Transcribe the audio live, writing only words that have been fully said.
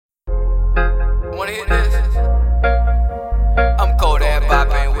Wanna hear this? I'm cold and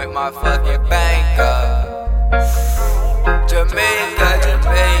bopping with my fucking banker. Jamaica,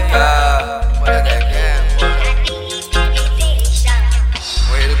 Jamaica. What is that gas?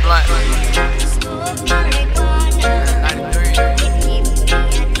 Where the blunt? 93.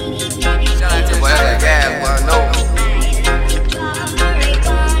 Shout out to where that gas? Well, no.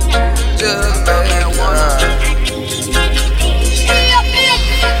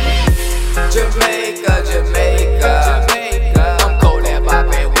 Jamaica, Jamaica. I'm cold and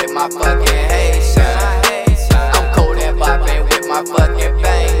bopping with my fucking Haitian. I'm cold and bopping with my fucking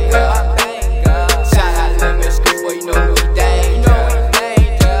banger. Shout out Lemon Street, boy, you know we danger.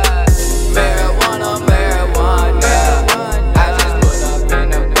 Marijuana, marijuana. I just put up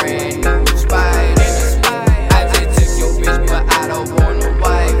in a brand new spot. I just took your bitch, but I don't wanna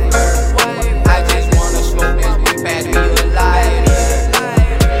wipe her. I just wanna smoke this weed, pass me a lighter.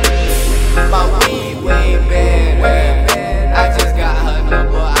 My weed way better. I just got her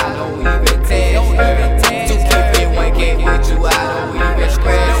number, I don't even text her. To keep it 1K with you, I don't even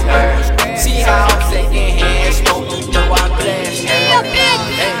scratch her. See how I'm second hand smoke, you know I blast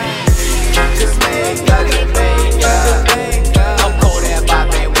her.